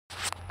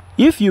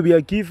If you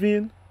were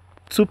given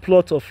 2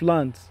 plots of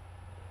land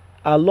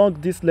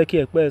along this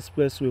Lekki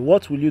Expressway,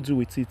 what will you do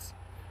with it?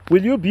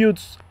 Will you build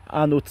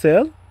an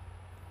hotel?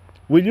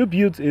 Will you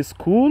build a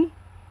school?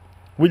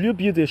 Will you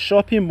build a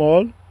shopping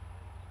mall?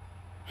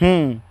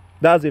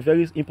 That's a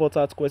very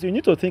important question. You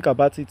need to think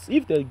about it.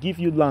 If they give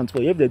you land,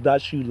 or if they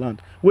dash you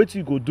land, what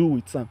you go do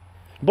with them?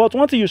 But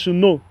one thing you should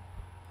know,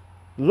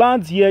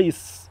 land here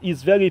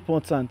is very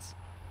important.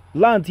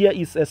 Land here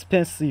is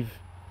expensive.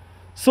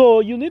 So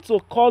you need to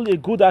call a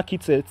good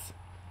architect.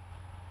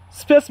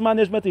 Space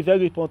management is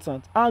very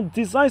important, and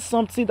design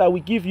something that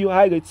will give you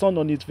high return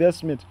on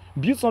investment.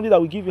 Build something that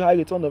will give you high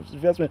return on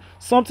investment,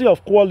 something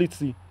of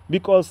quality,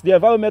 because the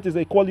environment is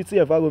a quality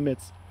environment.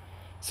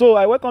 So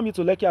I welcome you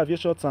to Lekki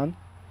Aviation Town.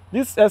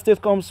 This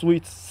estate comes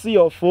with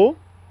CFO,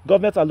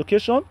 government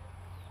allocation.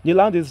 The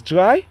land is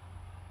dry,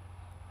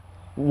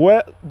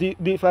 where the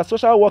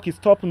infrastructural work is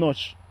top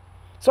notch.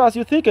 So as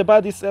you think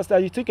about this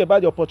estate, you think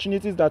about the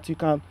opportunities that you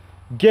can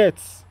get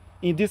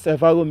in this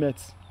environment.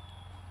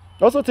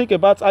 Also think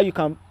about how you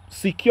can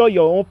secure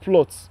your own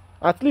plots,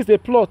 at least a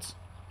plot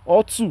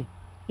or two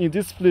in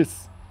this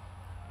place.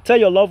 Tell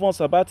your loved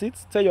ones about it,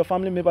 tell your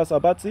family members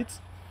about it.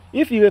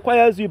 If it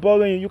requires you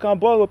borrowing, you can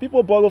borrow.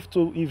 People borrow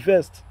to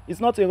invest. It's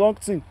not a wrong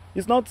thing.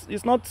 It's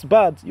not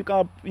bad. You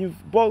can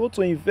borrow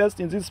to invest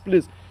in this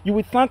place. You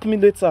will thank me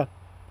later.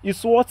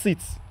 It's worth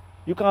it.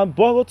 You can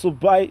borrow to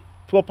buy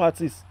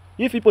properties.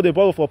 If people they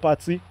borrow for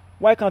party,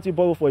 why can't you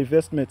borrow for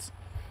investment?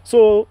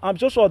 So I'm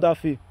Joshua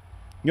Daffy,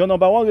 your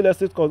 #1 real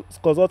estate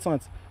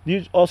consultant,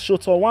 the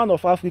Oshoto one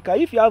of Africa.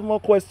 If you have more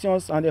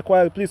questions and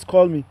inquiry, please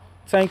call me.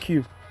 Thank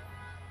you.